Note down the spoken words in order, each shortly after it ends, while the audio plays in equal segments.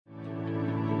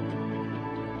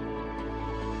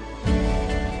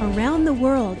around the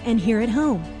world and here at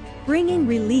home, bringing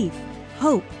relief,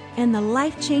 hope, and the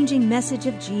life-changing message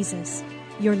of Jesus.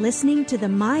 You're listening to the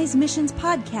Mize Missions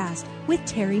Podcast with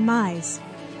Terry Mize.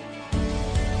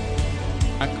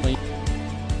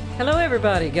 Hello,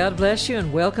 everybody. God bless you,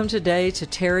 and welcome today to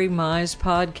Terry Mize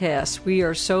Podcast. We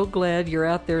are so glad you're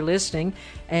out there listening,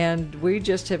 and we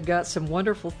just have got some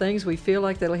wonderful things we feel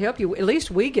like that'll help you. At least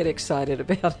we get excited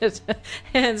about it.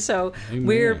 And so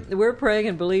we're praying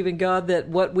and believing God that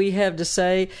what we have to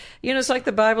say, it's like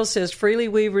the Bible says, freely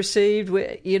we've received,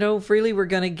 freely we're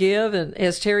going to give. And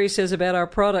as Terry says about our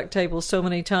product table so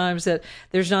many times, that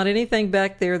there's not anything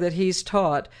back there that he's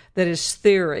taught that is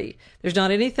theory. There's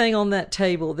not anything on that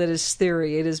table that is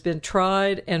theory. It has been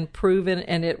tried and proven,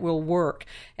 and it will work.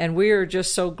 And we are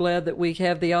just so glad that we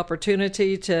have the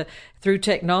opportunity to, through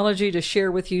technology, to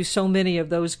share with you so many of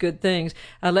those good things.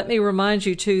 Let me remind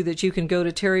you, too, that you can go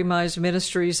to Terry Mize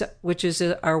Ministries, which is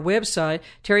our website,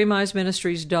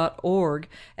 terrymizeministries.org,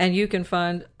 and you can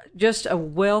find just a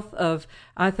wealth of,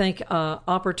 I think,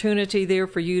 opportunity there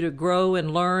for you to grow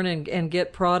and learn and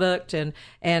get product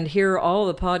and hear all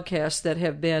the podcasts that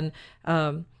have been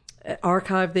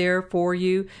archived there for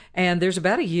you. And there's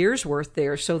about a year's worth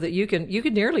there, so that you can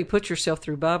nearly put yourself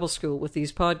through Bible school with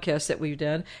these podcasts that we've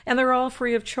done, and they're all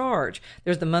free of charge.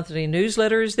 There's the monthly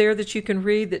newsletters there that you can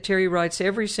read that Terry writes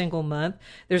every single month.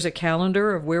 There's a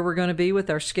calendar of where we're going to be with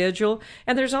our schedule,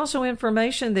 and there's also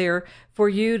information there for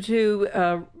you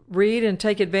to read and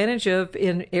take advantage of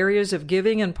in areas of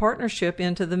giving and partnership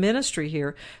into the ministry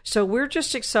here. So we're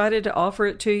just excited to offer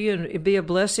it to you and be a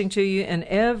blessing to you in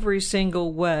every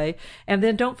single way. And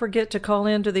then don't forget to call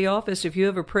into the office if you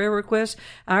have a prayer request.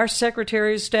 Our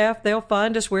secretary staff, they'll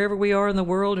find us wherever we are in the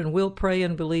world, and we'll pray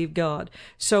and believe God.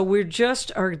 So we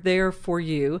just are there for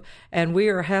you, and we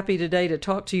are happy today to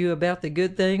talk to you about the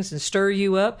good things and stir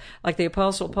you up. Like the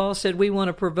Apostle Paul said, we want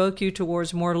to provoke you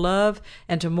towards more love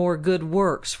and to more good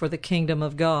works for the kingdom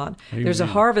of God. Amen. There's a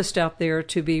harvest out there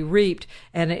to be reaped,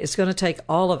 and it's going to take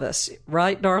all of us.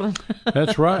 Right, darling?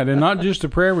 That's right. And not just the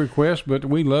prayer requests, but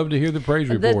we love to hear the praise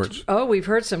reports. We've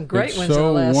heard some great ones in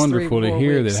the last 3-4 weeks. It's so wonderful to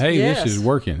hear that, hey, yes. This is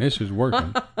working. This is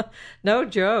working. No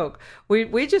joke.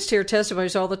 We just hear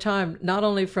testimonies all the time, not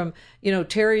only from,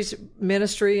 Terry's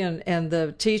ministry and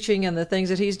the teaching and the things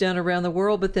that he's done around the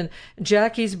world, but then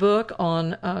Jackie's book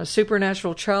on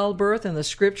supernatural childbirth and the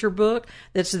scripture book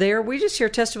that's there. We just hear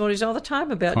testimonies all the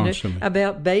time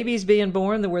about babies being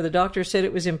born where the doctor said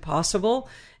it was impossible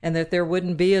and that there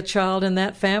wouldn't be a child in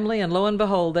that family, and lo and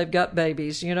behold, they've got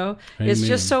babies, Amen. It's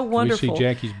just so wonderful. We see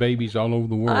Jackie's babies all over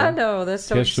the world. I know, that's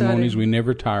so testimonies exciting. We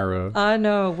never tire of. I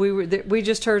know. We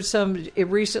just heard some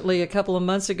recently, a couple of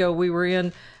months ago. We were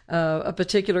in a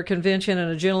particular convention,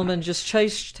 and a gentleman just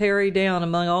chased Terry down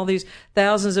among all these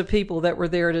thousands of people that were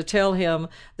there to tell him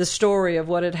the story of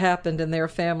what had happened in their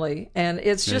family. And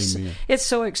it's just, Amen. It's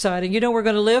so exciting. We're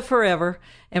going to live forever,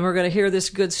 and we're going to hear this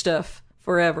good stuff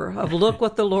forever of look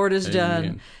what the Lord has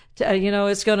done.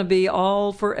 It's going to be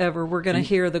all forever. We're going to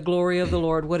hear the glory of the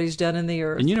Lord, what he's done in the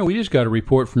earth. And, we just got a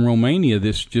report from Romania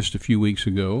just a few weeks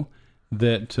ago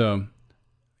that,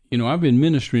 I've been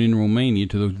ministering in Romania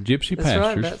to those gypsy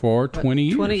pastors for 20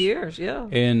 years. 20 years, yeah.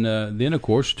 And then, of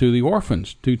course, to the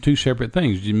orphans, two separate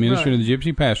things. Ministering to the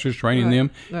gypsy pastors, training them,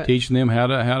 teaching them how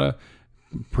to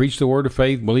preach the word of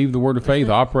faith, believe the word of faith,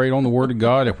 operate on the word of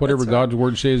God. If whatever God's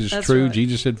word says is true, right.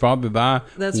 Jesus said, Father, thy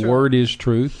word is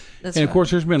truth. And, of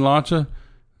course, there's been lots of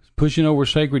pushing over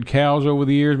sacred cows over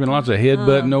the years, been lots of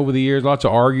headbutting over the years, lots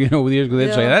of arguing over the years, because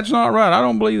they'd say, that's not right, I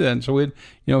don't believe that. And so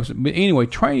but anyway,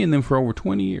 training them for over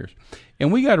 20 years.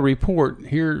 And we got a report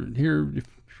here a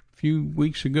few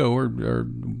weeks ago, or a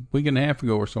week and a half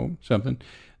ago or something,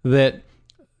 that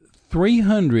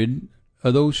 300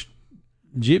 of those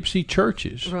gypsy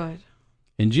churches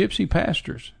and gypsy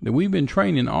pastors that we've been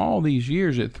training all these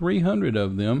years, that 300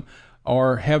 of them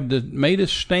made a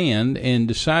stand and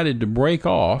decided to break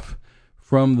off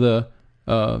from the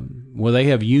they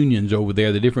have unions over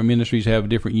there. The different ministries have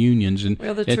different unions, and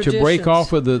to break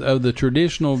off of the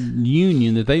traditional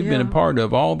union that they've been a part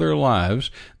of all their lives,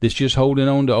 that's just holding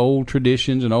on to old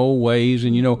traditions and old ways.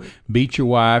 And beat your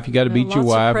wife. You got to beat your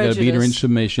wife. You got to beat her in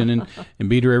submission, and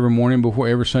beat her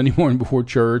every Sunday morning before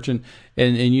church, and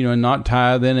not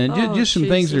tithing, and just some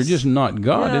things that are just not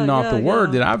God and not the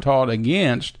Word that I've taught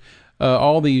against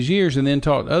all these years, and then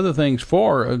taught other things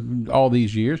for all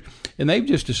these years. And they've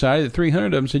just decided that 300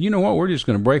 of them said, you know what, we're just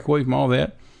going to break away from all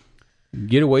that,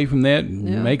 get away from that,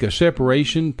 make a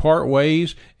separation, part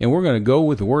ways, and we're going to go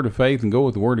with the word of faith and go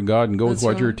with the word of God and go with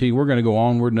what you're teaching. We're going to go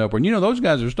onward and upward. And those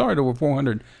guys have started over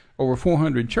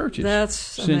 400 churches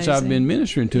since I've been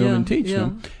ministering to them and teaching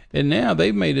them. And now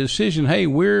they've made a decision, hey,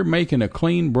 we're making a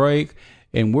clean break,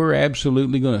 and we're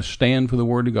absolutely going to stand for the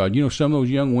Word of God. You know, some of those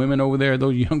young women over there,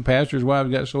 those young pastors' wives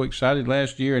got so excited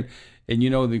last year, and you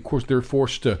know, of course, they're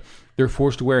forced to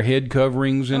wear head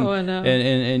coverings, and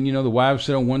and you know, the wives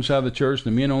sit on one side of the church,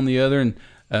 the men on the other, and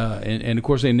of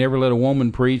course they never let a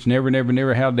woman preach, never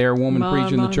how dare a woman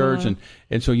preach in the church,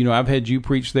 and so, you know, I've had you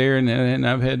preach there, and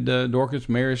I've had Dorcas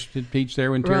Maris teach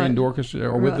there when Terry and Dorcas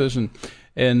are with us,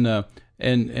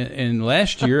 and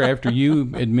last year after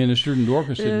you administered and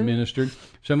Dorcas administered,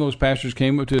 some of those pastors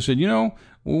came up to us and said, you know,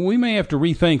 we may have to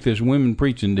rethink this women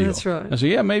preaching deal. That's right. I said,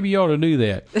 yeah, maybe you ought to do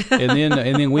that. And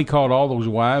then we called all those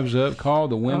wives up, called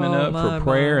the women up for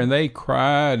prayer, and they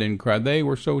cried and cried. They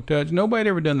were so touched. Nobody had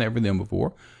ever done that for them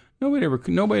before. Nobody ever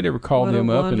called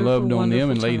them up and loved on them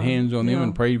and laid hands on them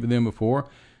and prayed for them before.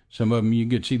 Some of them, you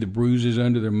could see the bruises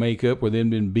under their makeup where they'd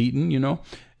been beaten, you know.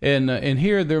 And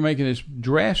here they're making this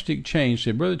drastic change.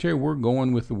 Said, Brother Terry, we're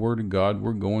going with the Word of God.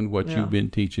 We're going with what you've been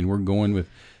teaching. We're going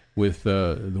with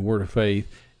the Word of faith.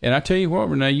 And I tell you what,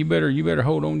 Renee, you better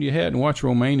hold on to your hat and watch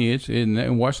Romania.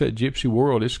 And watch that gypsy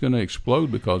world. It's going to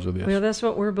explode because of this. Well, that's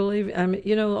what we're believing. I mean,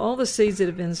 you know, all the seeds that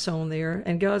have been sown there,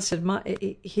 and God said,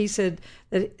 He said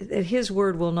that His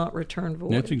word will not return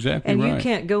void. That's exactly right. And you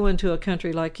can't go into a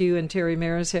country like you and Terry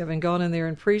Maris have and gone in there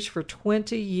and preached for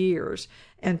 20 years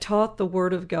and taught the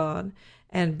Word of God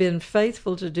and been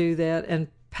faithful to do that and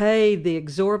paid the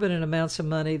exorbitant amounts of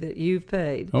money that you've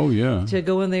paid. Oh, yeah. To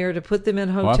go in there, to put them in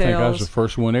hotels. Well, I think I was the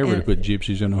first one ever to put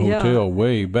gypsies in a hotel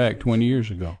way back 20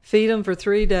 years ago. Feed them for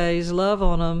 3 days, love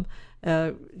on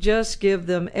them, just give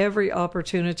them every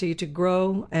opportunity to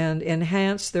grow and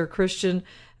enhance their Christian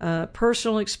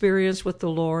personal experience with the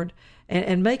Lord,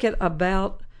 and make it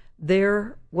about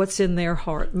what's in their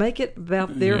heart. Make it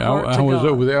about their heart to God.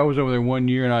 I was over there 1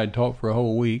 year, and I had taught for a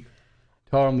whole week.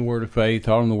 Taught them the Word of faith,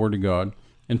 taught them the Word of God.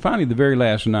 And finally, the very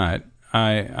last night,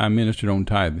 I ministered on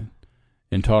tithing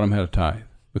and taught them how to tithe.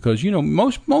 Because, you know,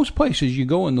 most places you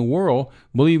go in the world,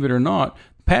 believe it or not,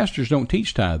 pastors don't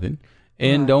teach tithing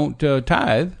and don't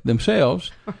tithe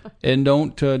themselves and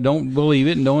don't believe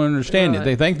it and don't understand it.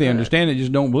 They think they understand it,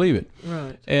 just don't believe it.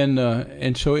 Right.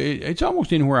 And so it's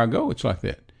almost anywhere I go, it's like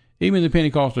that. Even the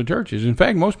Pentecostal churches. In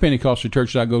fact, most Pentecostal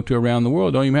churches I go to around the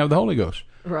world don't even have the Holy Ghost.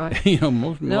 Right. You know,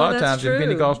 a lot of times true. in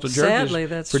Pentecostal churches, sadly,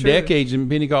 that's for true. decades in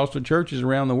Pentecostal churches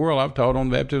around the world, I've taught on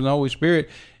the baptism of the Holy Spirit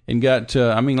and got,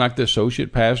 like the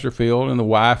associate pastor filled and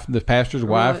the pastor's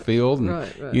wife filled,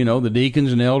 and you know, the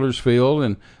deacons and elders filled,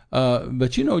 and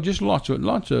but you know, just lots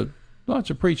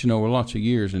of preaching over lots of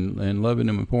years and loving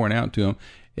them and pouring out to them,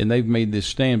 and they've made this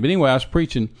stand. But anyway, I was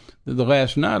preaching the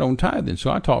last night on tithing,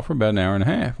 so I taught for about an hour and a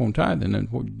half on tithing,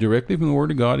 and directly from the Word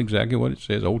of God, exactly what it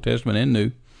says, Old Testament and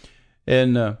New.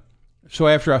 And so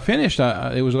after I finished,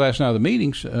 it was the last night of the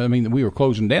meetings. I mean, we were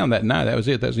closing down that night. That was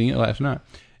it. That was the end of last night.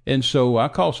 And so I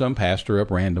called some pastor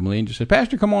up randomly and just said,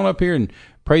 Pastor, come on up here and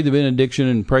pray the benediction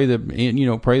and pray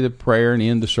the prayer and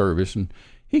end the service. And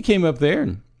he came up there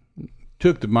and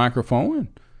took the microphone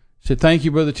and said, thank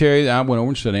you, Brother Terry. I went over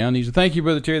and sat down. He said, thank you,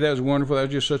 Brother Terry. That was wonderful. That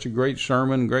was just such a great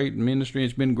sermon, great ministry.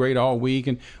 It's been great all week,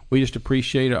 and we just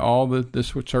appreciate all the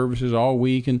services all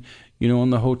week, and you know,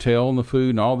 on the hotel and the food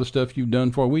and all the stuff you've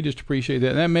done for it. We just appreciate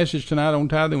that. And that message tonight on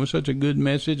tithing was such a good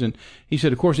message. And he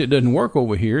said, of course, it doesn't work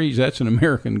over here. That's an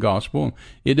American gospel.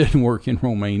 It doesn't work in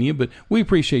Romania, but we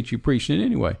appreciate you preaching it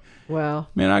anyway. Wow.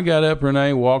 Man, I got up,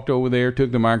 Renee, walked over there,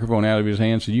 took the microphone out of his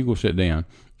hand, said, you go sit down.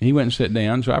 He went and sat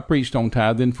down, so I preached on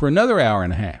tithing for another hour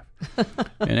and a half.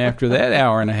 And after that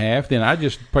hour and a half, then I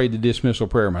just prayed the dismissal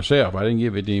prayer myself. I didn't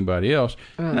give it to anybody else.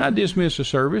 And I dismissed the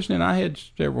service, and I had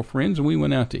several friends, and we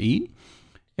went out to eat.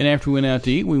 And after we went out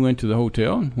to eat, we went to the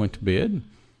hotel and went to bed.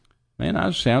 Man, I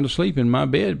was sound asleep in my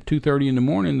bed. 2:30 in the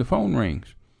morning, the phone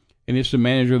rings. And it's the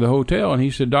manager of the hotel, and he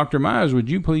said, Dr. Mize,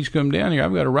 would you please come down here?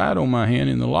 I've got a ride on my hand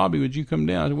in the lobby. Would you come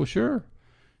down? I said, well, sure.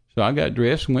 So I got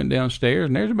dressed and went downstairs,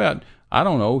 and there's about,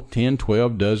 10,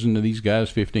 12 dozen of these guys,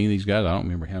 15 of these guys, I don't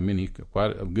remember how many,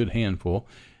 quite a good handful,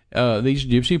 these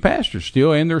gypsy pastors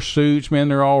still in their suits, man,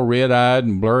 they're all red-eyed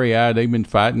and blurry-eyed. They've been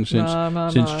fighting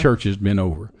since church has been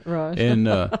over. Right. And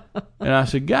I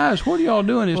said, guys, what are y'all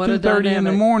doing? It's 2:30 in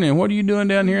the morning. What are you doing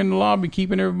down here in the lobby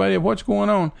keeping everybody up? What's going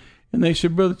on? And they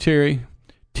said, Brother Terry,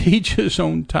 teach us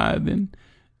on tithing,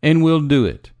 and we'll do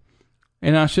it.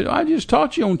 And I said, I just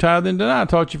taught you on tithing tonight. I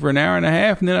taught you for an hour and a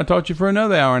half, and then I taught you for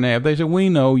another hour and a half. They said, we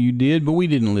know you did, but we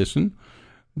didn't listen.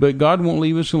 But God won't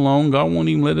leave us alone. God won't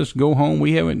even let us go home.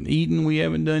 We haven't eaten. We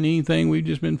haven't done anything. We've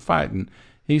just been fighting.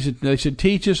 They said,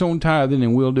 teach us on tithing,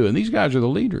 and we'll do it. And these guys are the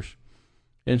leaders.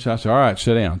 And so I said, all right,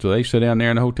 sit down. So they sat down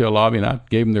there in the hotel lobby, and I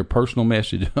gave them their personal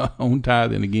message on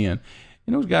tithing again.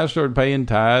 And those guys started paying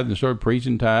tithe and started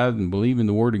preaching tithe and believing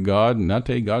the word of God. And I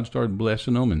tell you, God started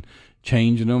blessing them and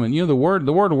changing them. And the word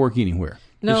will work anywhere.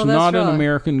 No, it's that's not right. an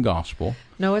American gospel.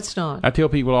 No, it's not. I tell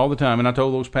people all the time, and I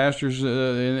told those pastors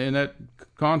in that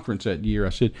conference that year, I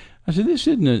said, this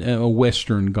isn't a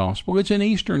Western gospel. It's an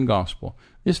Eastern gospel.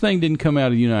 This thing didn't come out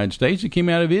of the United States. It came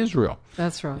out of Israel.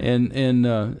 That's right. And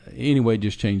anyway, it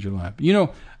just changed your life.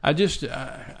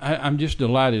 I'm just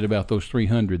delighted about those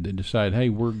 300 that decide, hey,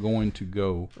 we're going to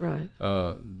go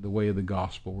the way of the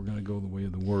gospel. We're going to go the way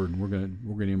of the word. We're going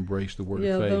to embrace the word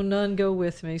of faith. Though none go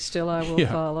with me, still I will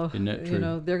follow. Isn't that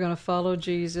true? They're going to follow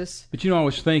Jesus. But I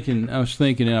was thinking,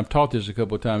 and I've taught this a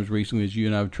couple of times recently, as you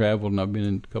and I have traveled, and I've been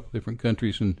in a couple of different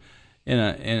countries, and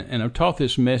I've taught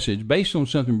this message based on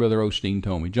something Brother Osteen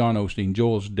told me. John Osteen,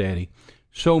 Joel's daddy,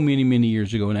 so many, many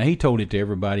years ago. Now, he told it to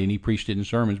everybody, and he preached it in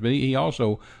sermons, but he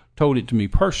also told it to me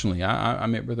personally. I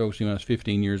met Brother Osteen when I was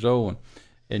 15 years old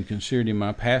and considered him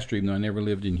my pastor, even though I never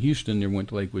lived in Houston, never went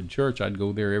to Lakewood Church. I'd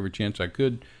go there every chance I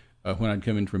could when I'd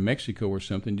come in from Mexico or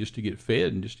something just to get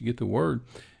fed and just to get the word.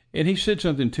 And he said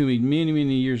something to me many,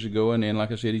 many years ago, and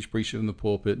like I said, he's preached it in the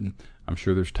pulpit, and I'm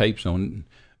sure there's tapes on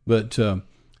it. But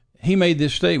he made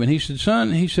this statement. He said,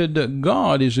 son,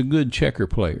 God is a good checker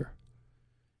player.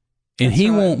 And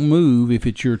he won't move if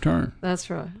it's your turn. That's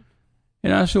right.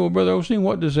 And I said, well, Brother Osteen,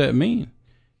 what does that mean?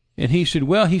 And he said,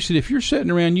 if you're sitting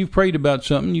around, you've prayed about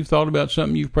something, you've thought about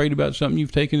something, you've prayed about something,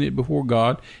 you've taken it before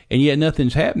God, and yet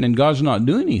nothing's happening, God's not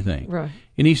doing anything. Right.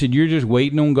 And he said, you're just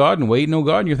waiting on God, and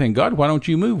you're thinking, God, why don't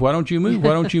you move? Why don't you move?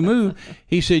 Why don't you move?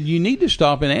 He said, you need to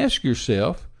stop and ask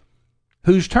yourself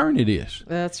whose turn it is.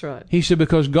 That's right. He said,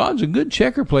 because God's a good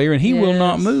checker player, and he will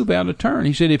not move out of turn.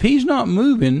 He said, if he's not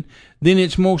moving, then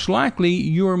it's most likely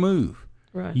your move.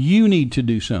 Right. You need to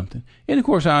do something. And, of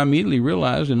course, I immediately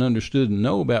realized and understood and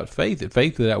know about faith, that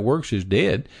faith without works is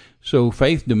dead. So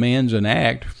faith demands an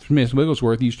act. Smith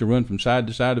Wigglesworth used to run from side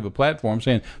to side of a platform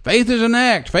saying, faith is an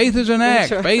act, faith is an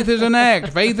act, right. faith is an act,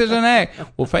 faith is an act.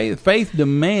 Well, faith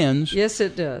demands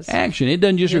it does. action. It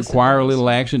doesn't just require a little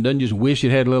action. It doesn't just wish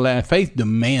it had a little action. Faith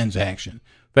demands action.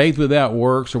 Faith without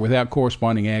works or without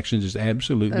corresponding actions is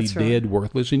absolutely dead,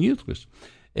 worthless, and useless.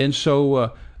 And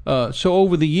so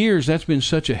over the years, that's been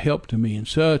such a help to me and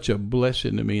such a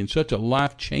blessing to me and such a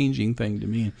life-changing thing to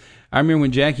me. And I remember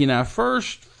when Jackie and I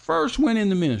first went in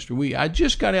the ministry. I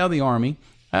just got out of the Army.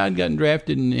 I had gotten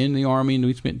drafted in the Army, and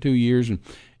we spent 2 years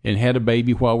and had a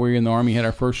baby while we were in the Army, had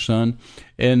our first son,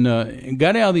 and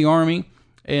got out of the Army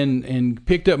and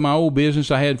picked up my old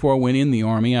business I had before I went in the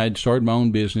Army. I had started my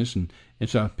own business, and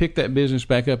so I picked that business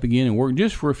back up again and worked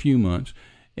just for a few months.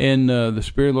 And the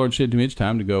Spirit of the Lord said to me, it's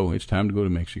time to go. It's time to go to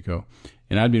Mexico.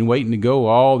 And I'd been waiting to go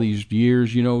all these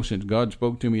years, since God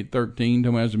spoke to me at 13,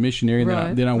 told me I was a missionary.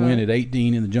 Then I went at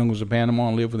 18 in the jungles of Panama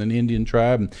and lived with an Indian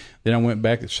tribe. And then I went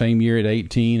back the same year at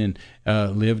 18 and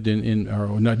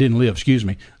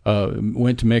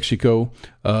went to Mexico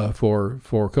for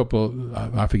a couple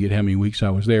of, I forget how many weeks I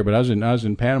was there, but I was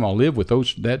in Panama, lived with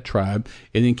that tribe,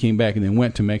 and then came back and then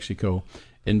went to Mexico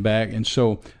and back. And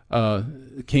so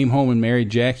came home and married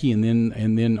Jackie, and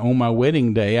then on my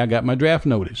wedding day I got my draft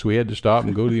notice. We had to stop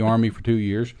and go to the Army for 2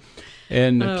 years,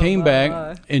 and came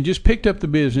back and just picked up the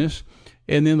business.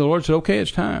 And then the Lord said, "Okay,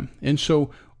 it's time." And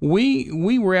so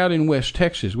we were out in West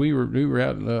Texas. We were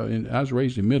out. I was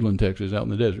raised in Midland, Texas, out in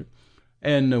the desert,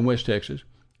 and West Texas.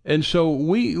 And so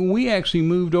we actually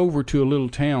moved over to a little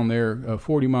town there,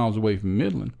 40 miles away from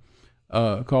Midland,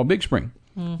 called Big Spring.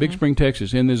 Mm-hmm. Big Spring,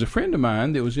 Texas. And there's a friend of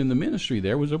mine that was in the ministry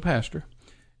there, was a pastor.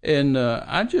 And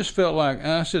I just felt like,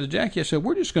 I said to Jackie,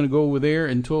 we're just going to go over there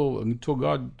until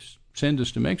God sends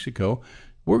us to Mexico.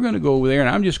 We're going to go over there, and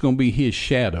I'm just going to be his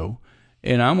shadow.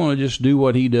 And I'm going to just do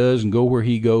what he does and go where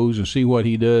he goes and see what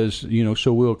he does,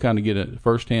 so we'll kind of get a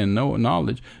firsthand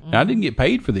knowledge. Mm-hmm. Now, I didn't get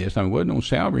paid for this. I mean, it wasn't no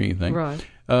salary or anything.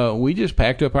 Right. We just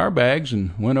packed up our bags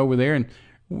and went over there, and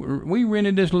we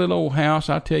rented this little old house.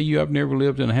 I tell you, I've never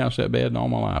lived in a house that bad in all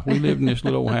my life. We lived in this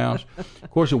little old house. Of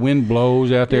course, the wind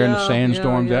blows out there, and the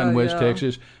sandstorms out in West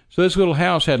Texas. So this little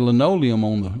house had linoleum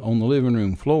on the living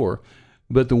room floor,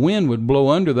 but the wind would blow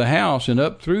under the house and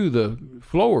up through the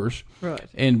floors, right,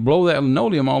 and blow that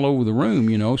linoleum all over the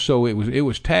room. So it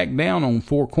was tacked down on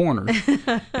four corners,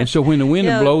 and so when the wind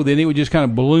would blow, then it would just kind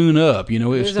of balloon up.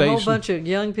 There's a whole bunch of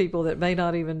young people that may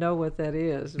not even know what that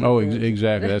is. Oh,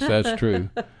 exactly. That's true.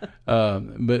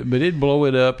 But it'd blow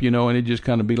it up, and it'd just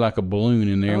kind of be like a balloon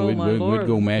in there. Oh, and we'd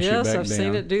go mash it back down. Yes, I've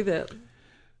seen it do that.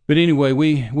 But anyway,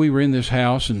 we were in this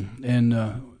house,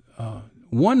 and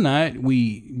one night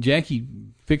Jackie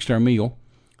fixed our meal.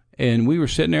 And we were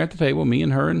sitting there at the table, me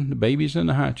and her and the babies in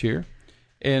the high chair.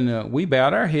 And we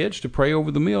bowed our heads to pray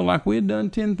over the meal like we had done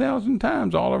 10,000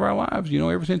 times all of our lives,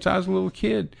 ever since I was a little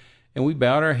kid. And we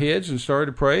bowed our heads and started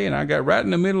to pray, and I got right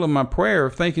in the middle of my prayer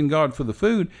of thanking God for the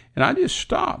food, and I just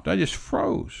stopped. I just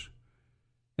froze.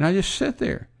 And I just sat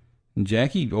there. And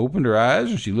Jackie opened her eyes,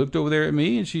 and she looked over there at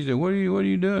me, and she said, what are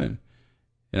you doing?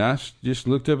 And I just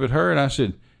looked up at her, and I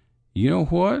said, you know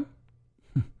what?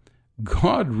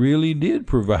 God really did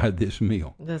provide this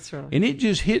meal. That's right. And it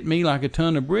just hit me like a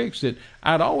ton of bricks that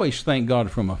I'd always thank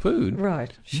God for my food.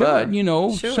 Right. Sure. But,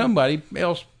 Sure. somebody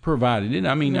else provided it.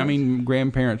 I mean,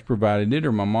 grandparents provided it,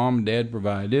 or my mom and dad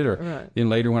provided it, or then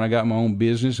later when I got my own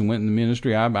business and went in the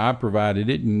ministry, I provided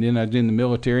it. And then I was in the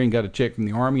military and got a check from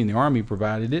the Army, and the Army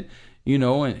provided it,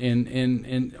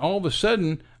 and all of a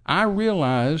sudden I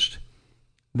realized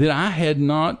that I had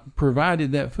not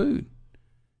provided that food.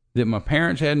 That my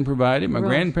parents hadn't provided, my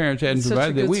grandparents hadn't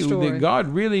provided, that God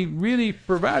really, really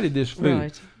provided this food.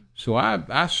 Right. So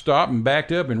I stopped and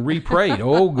backed up and re-prayed.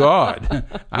 Oh God,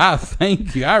 I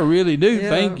thank you. I really do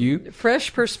thank you.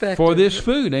 Fresh perspective for this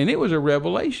food, and it was a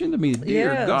revelation to me.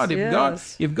 Dear God,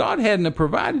 if God hadn't have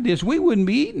provided this, we wouldn't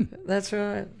be eating. That's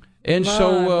right. And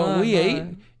we ate,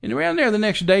 and around there the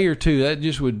next day or two, that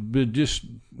just would just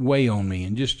weigh on me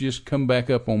and just come back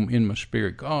up in my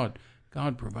spirit. God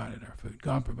provided our food.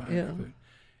 God provided our food.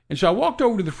 And so I walked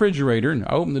over to the refrigerator, and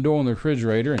I opened the door on the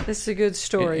refrigerator. And, this is a good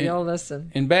story. Y'all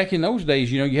listen. And back in those days,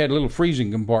 you had a little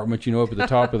freezing compartment, up at the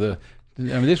top of the... I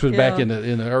mean, this was back in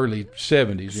the early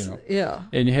 70s, Yeah.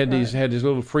 And you had this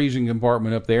little freezing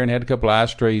compartment up there, and had a couple of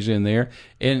ice trays in there.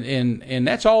 And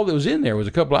that's all that was in there was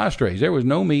a couple of ice trays. There was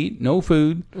no meat, no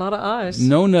food. A lot of ice.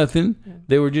 No nothing. Yeah.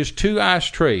 There were just 2 ice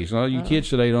trays. Well, you kids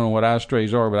today don't know what ice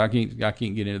trays are, but I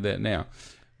can't get into that now.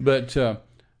 But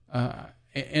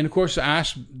and of course,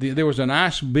 there was an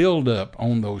ice buildup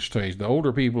on those trays. The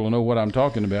older people will know what I'm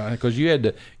talking about, because you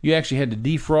actually had to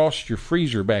defrost your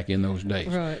freezer back in those days.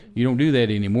 Right. You don't do that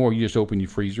anymore. You just open your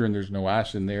freezer and there's no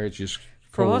ice in there. It's just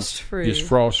frost-free. Just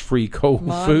frost-free cold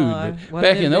food. But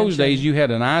back in those days, you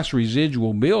had an ice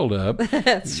residual buildup.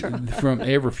 That's right. From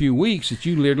every few weeks that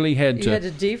you literally had to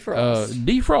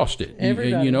defrost it.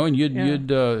 Every day. And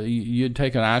you'd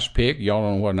take an ice pick. Y'all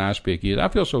don't know what an ice pick is. I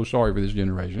feel so sorry for this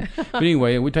generation. But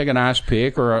anyway, we'd take an ice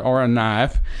pick or a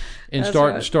knife and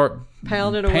start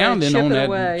pounding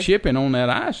chipping on that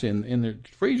ice in the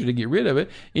freezer to get rid of it.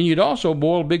 And you'd also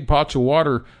boil big pots of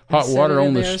hot water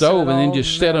on the stove, and then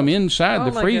just set them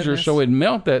inside the freezer so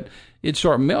it'd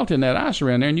start melting that ice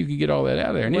around there, and you could get all that out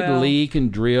of there. And it'd leak and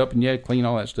drip, and you had to clean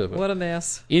all that stuff up. What a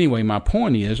mess. Anyway, my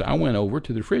point is, I went over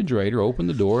to the refrigerator, opened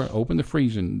the door, opened the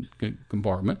freezing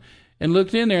compartment, and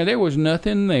looked in there. There was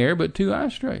nothing there but 2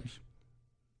 ice trays.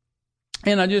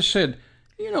 And I just said,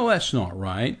 that's not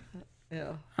right.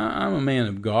 Yeah. I'm a man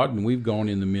of God, and we've gone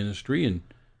in the ministry, and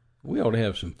we ought to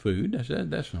have some food. I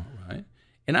said, that's not right.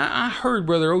 And I heard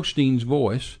Brother Osteen's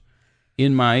voice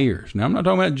in my ears. Now, I'm not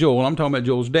talking about Joel. I'm talking about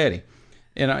Joel's daddy.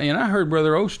 And I heard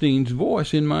Brother Osteen's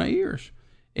voice in my ears.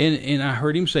 And I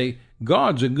heard him say,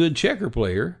 God's a good checker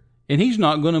player, and he's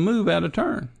not going to move out of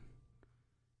turn.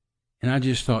 And I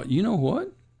just thought, you know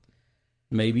what?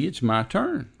 Maybe it's my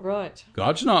turn. Right.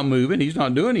 God's not moving. He's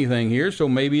not doing anything here, so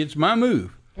maybe it's my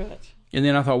move. Right. And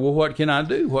then I thought, well, what can I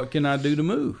do? What can I do to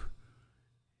move?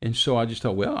 And so I just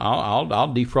thought, well, I'll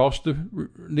defrost the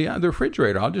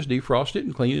refrigerator. I'll just defrost it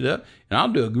and clean it up, and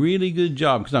I'll do a really good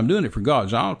job because I'm doing it for God.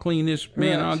 So I'll clean this,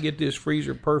 man. Right. I'll get this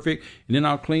freezer perfect, and then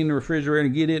I'll clean the refrigerator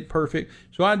and get it perfect.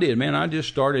 So I did, man. I just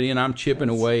started in. I'm chipping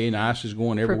away, and ice is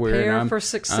going everywhere. Prepare and for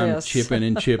success. I'm chipping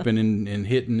and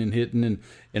hitting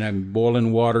and I'm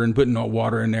boiling water and putting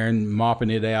water in there and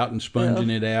mopping it out and sponging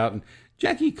it out. And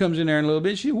Jackie comes in there in a little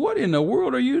bit. She said, what in the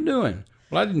world are you doing?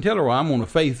 Well, I didn't tell her I'm on a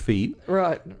faith feet.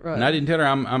 Right. And I didn't tell her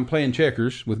I'm playing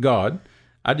checkers with God.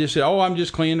 I just said, I'm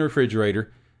just cleaning the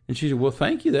refrigerator. And she said, well,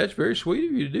 thank you. That's very sweet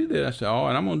of you to do that. I said,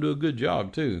 and I'm going to do a good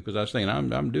job, too, because I was thinking,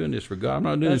 I'm doing this for God. I'm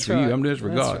not doing this for you. I'm doing this for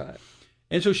God. Right.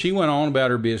 And so she went on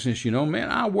about her business. Man,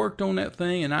 I worked on that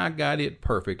thing, and I got it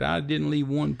perfect. I didn't leave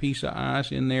one piece of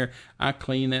ice in there. I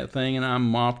cleaned that thing, and I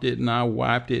mopped it, and I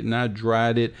wiped it, and I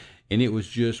dried it, and it was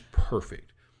just perfect.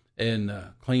 And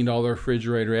cleaned all the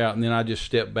refrigerator out, and then I just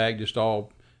stepped back, just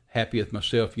all happy with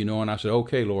myself, and I said,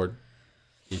 okay, Lord,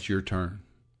 it's your turn.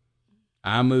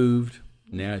 I moved,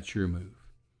 now it's your move.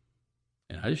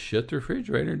 And I just shut the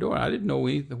refrigerator door. I didn't know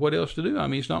what else to do. I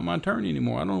mean, it's not my turn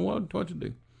anymore. I don't know what to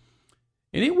do.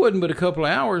 And it wasn't but a couple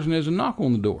of hours, and there's a knock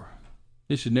on the door.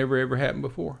 This had never, ever happened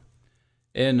before.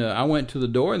 And I went to the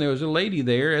door, and there was a lady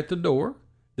there at the door,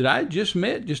 that I just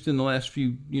met just in the last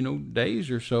few,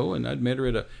 days or so. And I'd met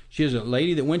her she is a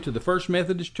lady that went to the First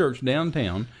Methodist Church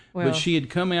downtown, but she had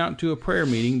come out to a prayer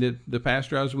meeting that the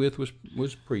pastor I was with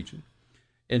was preaching.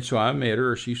 And so I met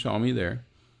her, or she saw me there.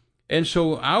 And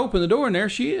so I opened the door, and there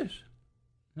she is.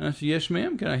 And I said, "Yes,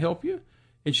 ma'am, can I help you?"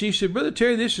 And she said, "Brother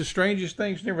Terry, this is the strangest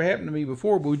thing. It's never happened to me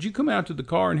before, but would you come out to the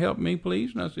car and help me,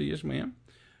 please?" And I said, "Yes, ma'am."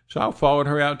 So I followed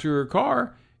her out to her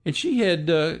car, and she had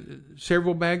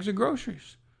several bags of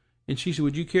groceries. And she said,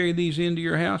 "Would you carry these into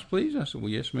your house, please?" I said,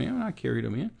 "Well, yes, ma'am." And I carried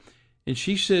them in. And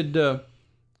she said,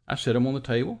 I set them on the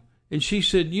table. And she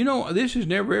said, "This has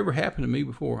never, ever happened to me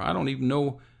before. I don't even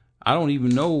know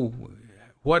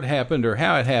what happened or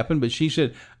how it happened." But she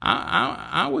said,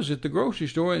 I was at the grocery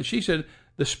store, and she said,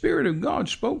 "The Spirit of God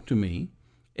spoke to me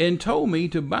and told me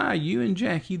to buy you and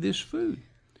Jackie this food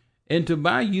and to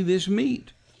buy you this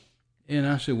meat." And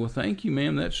I said, "Well, thank you,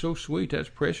 ma'am. That's so sweet. That's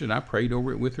precious." I prayed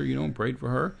over it with her, and prayed for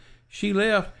her. She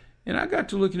left, and I got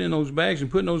to looking in those bags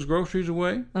and putting those groceries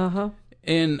away.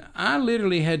 And I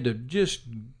literally had to just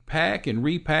pack and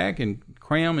repack and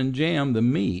cram and jam the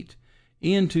meat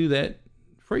into that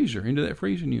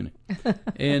freezing unit.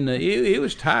 And it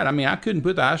was tight. I mean, I couldn't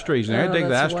put the ice trays in there. I had to take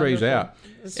the ice trays out.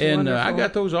 And I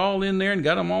got those all in there and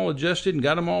got them all adjusted and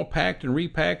got them all packed and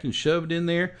repacked and shoved in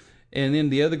there. And then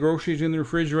the other groceries in the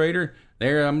refrigerator.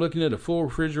 There I'm looking at a full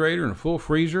refrigerator and a full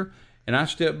freezer. And I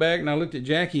stepped back and I looked at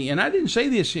Jackie. And I didn't say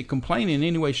this complaining in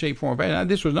any way, shape, form, or fashion.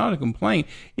 This was not a complaint.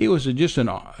 It was just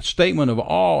a statement of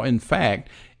awe and fact.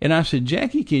 And I said,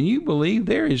 "Jackie, can you believe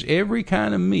there is every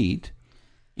kind of meat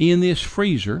in this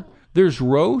freezer? There's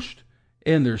roast,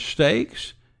 and there's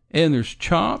steaks, and there's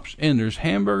chops, and there's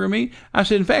hamburger meat." I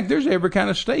said, "In fact, there's every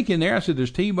kind of steak in there." I said,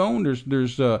 "There's T-bone,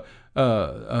 there's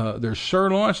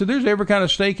sirloin." I said, "There's every kind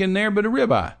of steak in there but a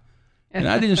ribeye." And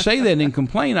I didn't say that in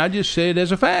complaint. I just said it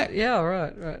as a fact. Yeah,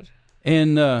 right.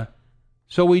 And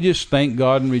so we just thanked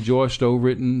God and rejoiced over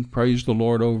it and praised the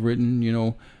Lord over it. And,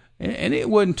 and it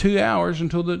wasn't 2 hours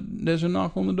until there's a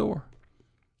knock on the door.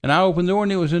 And I opened the door,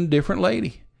 and it was a different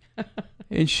lady.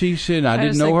 And she said, I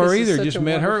didn't know her either, just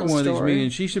met her at one of these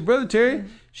meetings. She said, "Brother Terry,"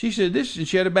 she said, "this," and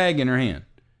she had a bag in her hand.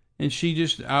 And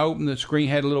I opened the screen,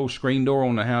 had a little screen door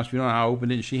on the house. I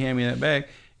opened it, and she handed me that bag.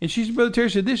 And she said, "Brother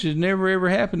Terry," said, "this has never, ever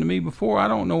happened to me before. I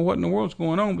don't know what in the world's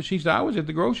going on." But she said, "I was at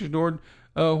the grocery store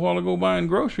a while ago buying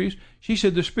groceries." She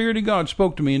said, "The Spirit of God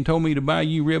spoke to me and told me to buy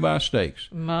you ribeye steaks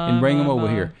and bring them over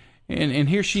here." And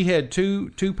here she had two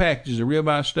packages of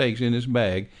ribeye steaks in this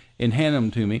bag and handed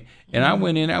them to me. And I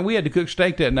went in. We had to cook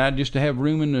steak that night just to have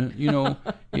room in the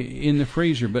in the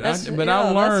freezer. But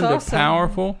I learned a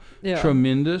powerful,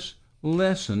 tremendous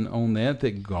lesson on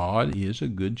that God is a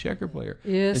good checker player.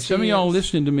 Yes, and some of y'all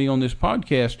listening to me on this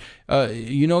podcast,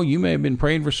 you may have been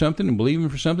praying for something and believing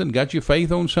for something, got your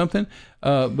faith on something,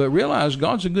 but realize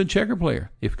God's a good checker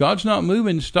player. If God's not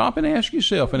moving, stop and ask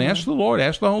yourself and ask the Lord,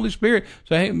 ask the Holy Spirit.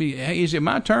 Say, "Hey, is it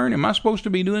my turn? Am I supposed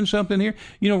to be doing something here?"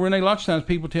 Renee, lots of times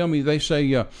people tell me, they say,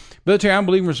 "Brother Terry, I'm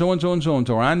believing for so-and-so and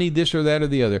so-and-so, or I need this or that or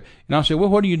the other." And I'll say, "Well,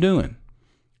 what are you doing?"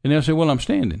 And they'll say, "Well, I'm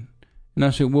standing." And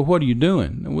I said, "Well, what are you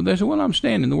doing?" Well, they said, "Well, I'm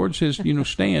standing. The word says,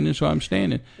 stand, and so I'm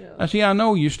standing." Yeah. I said, "I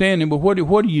know you're standing, but what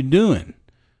are you doing?"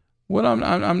 "Well,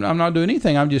 I'm not doing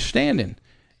anything. I'm just standing."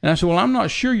 And I said, "Well, I'm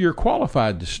not sure you're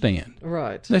qualified to stand."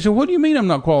 Right. They said, "What do you mean I'm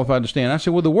not qualified to stand?" I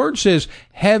said, "Well, the word says,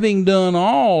 having done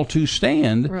all to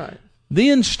stand, right,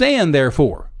 then stand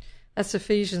therefore." That's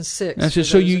Ephesians 6. And I said,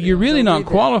 so you're really not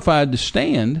qualified to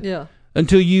stand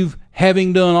until you've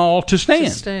having done all to stand.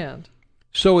 To stand.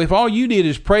 So if all you did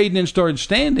is prayed and then started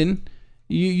standing,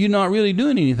 you're not really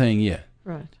doing anything yet.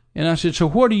 Right. And I said, "So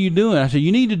what are you doing?" I said,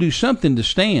 "You need to do something to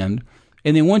stand,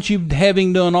 and then once you've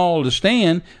having done all to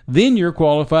stand, then you're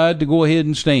qualified to go ahead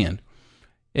and stand."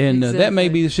 And that may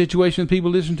be the situation with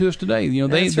people listening to us today.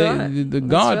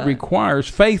 God requires,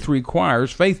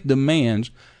 faith demands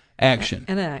action.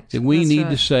 An act. That we need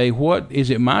to say, "What is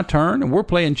it? My turn?" And we're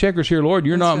playing checkers here, Lord.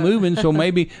 You're not moving, so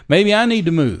maybe I need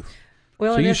to move.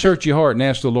 Well, so you search your heart and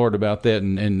ask the Lord about that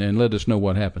and let us know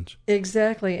what happens.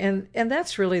 Exactly. And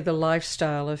that's really the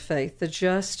lifestyle of faith. The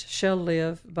just shall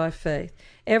live by faith.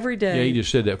 Every day. Yeah, he just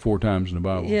said that 4 times in the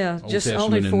Bible. Yeah, just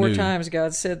only 4 times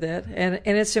God said that. And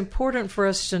it's important for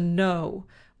us to know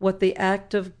what the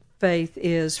act of faith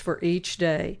is for each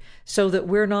day, so that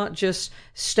we're not just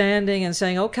standing and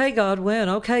saying, "Okay, God, when?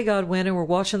 Okay, God, when?" And we're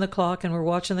watching the clock and we're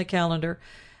watching the calendar.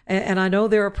 And I know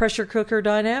there are pressure cooker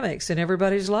dynamics in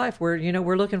everybody's life where,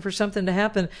 we're looking for something to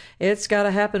happen. It's got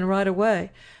to happen right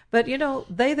away. But,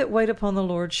 they that wait upon the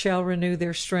Lord shall renew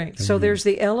their strength. Mm-hmm. So there's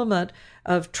the element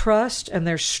of trust and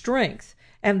there's strength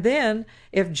And then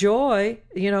if joy,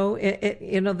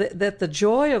 that the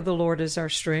joy of the Lord is our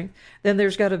strength, then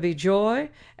there's got to be joy,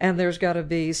 and there's got to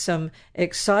be some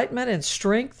excitement and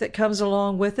strength that comes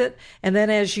along with it. And then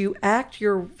as you act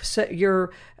your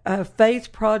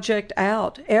faith project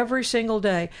out every single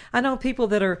day. I know people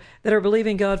that are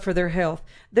believing God for their health.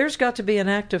 There's got to be an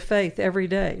act of faith every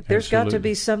day. There's got to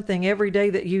be something every day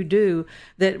that you do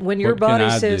that when your body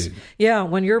says,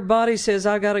 when your body says,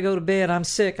 I got to go to bed, I'm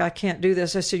sick, I can't do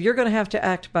this. I said, you're going to have to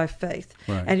act by faith.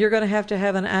 Right. And you're going to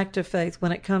have an act of faith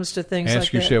when it comes to things like that.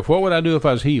 Ask yourself, what would I do if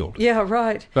I was healed? Yeah,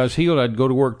 right. If I was healed, I'd go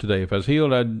to work today. If I was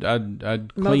healed, I'd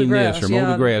clean this or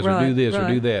mow the grass or do this or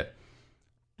do that.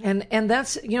 And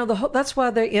that's that's why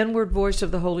the inward voice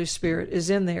of the Holy Spirit is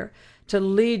in there to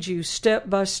lead you step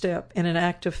by step in an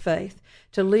act of faith,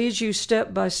 to lead you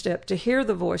step by step to hear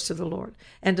the voice of the Lord,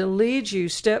 and to lead you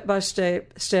step by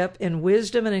step in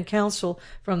wisdom and in counsel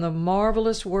from the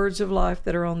marvelous words of life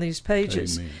that are on these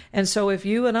pages. Amen. And so if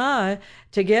you and I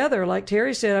together, like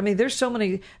Terry said, I mean, there's so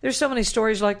many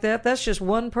stories like that. That's just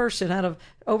one person out of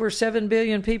over 7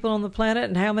 billion people on the planet,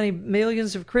 and how many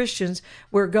millions of Christians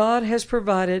where God has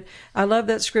provided. I love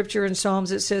that scripture in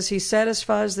Psalms. It says He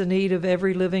satisfies the need of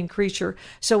every living creature.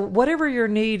 So whatever your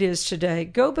need is today,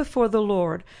 go before the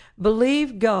Lord.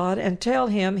 Believe God and tell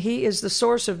Him He is the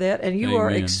source of that, and you are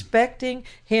expecting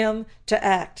Him to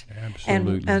act.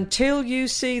 Absolutely. And until you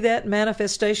see that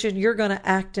manifestation, you're going to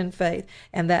act in faith.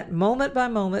 And that moment by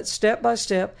moment, step by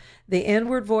step, the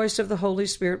inward voice of the Holy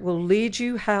Spirit will lead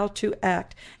you how to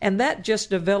act. And that just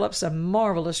develops a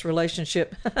marvelous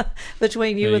relationship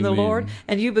between you and the Lord.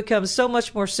 And you become so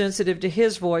much more sensitive to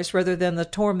His voice rather than the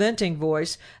tormenting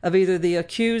voice of either the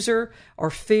accuser or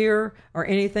fear or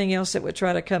anything else that would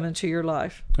try to come into your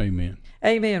life. Amen.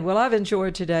 Amen. Well, I've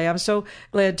enjoyed today. I'm so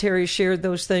glad Terry shared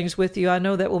those things with you. I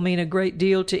know that will mean a great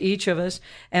deal to each of us,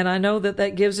 and I know that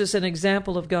that gives us an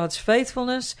example of God's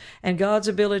faithfulness and God's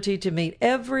ability to meet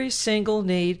every single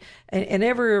need in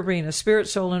every arena, spirit,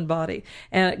 soul, and body.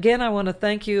 And again, I want to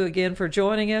thank you again for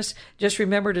joining us. Just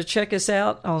remember to check us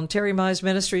out on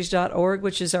terrymizeministries.org,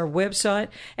 which is our website.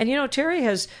 And Terry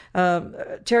has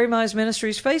Terry Mize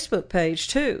Ministries Facebook page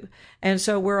too. And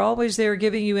so we're always there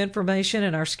giving you information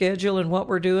and our schedule and what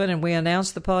we're doing, and we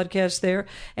announce the podcast there.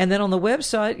 And then on the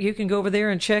website, you can go over there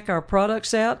and check our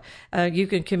products out. You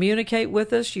can communicate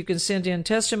with us. You can send in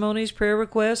testimonies, prayer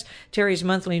requests. Terry's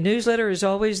monthly newsletter is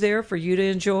always there for you to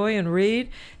enjoy and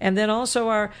read. And then also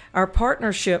our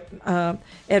partnership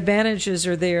advantages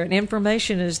are there, and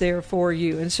information is there for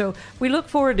you. And so we look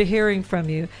forward to hearing from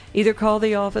you. Either call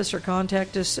the office or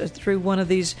contact us through one of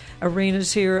these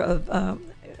arenas here of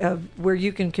where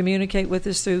you can communicate with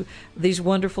us through these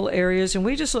wonderful areas. And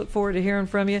we just look forward to hearing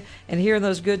from you and hearing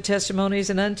those good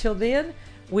testimonies. And until then,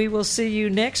 we will see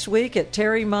you next week at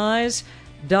terrymize.com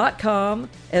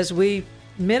as we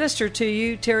minister to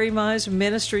you, Terry Mize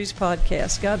Ministries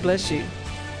podcast. God bless you.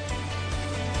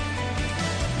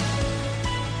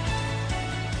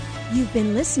 You've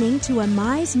been listening to a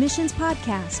Mize Missions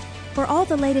podcast. For all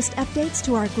the latest updates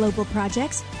to our global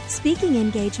projects, speaking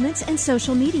engagements, and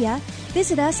social media,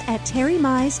 visit us at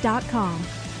terrymize.com.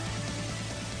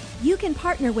 You can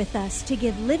partner with us to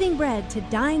give living bread to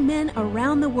dying men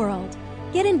around the world.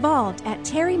 Get involved at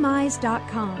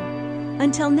terrymize.com.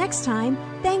 Until next time,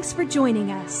 thanks for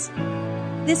joining us.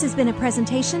 This has been a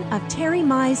presentation of Terry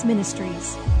Mize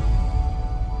Ministries.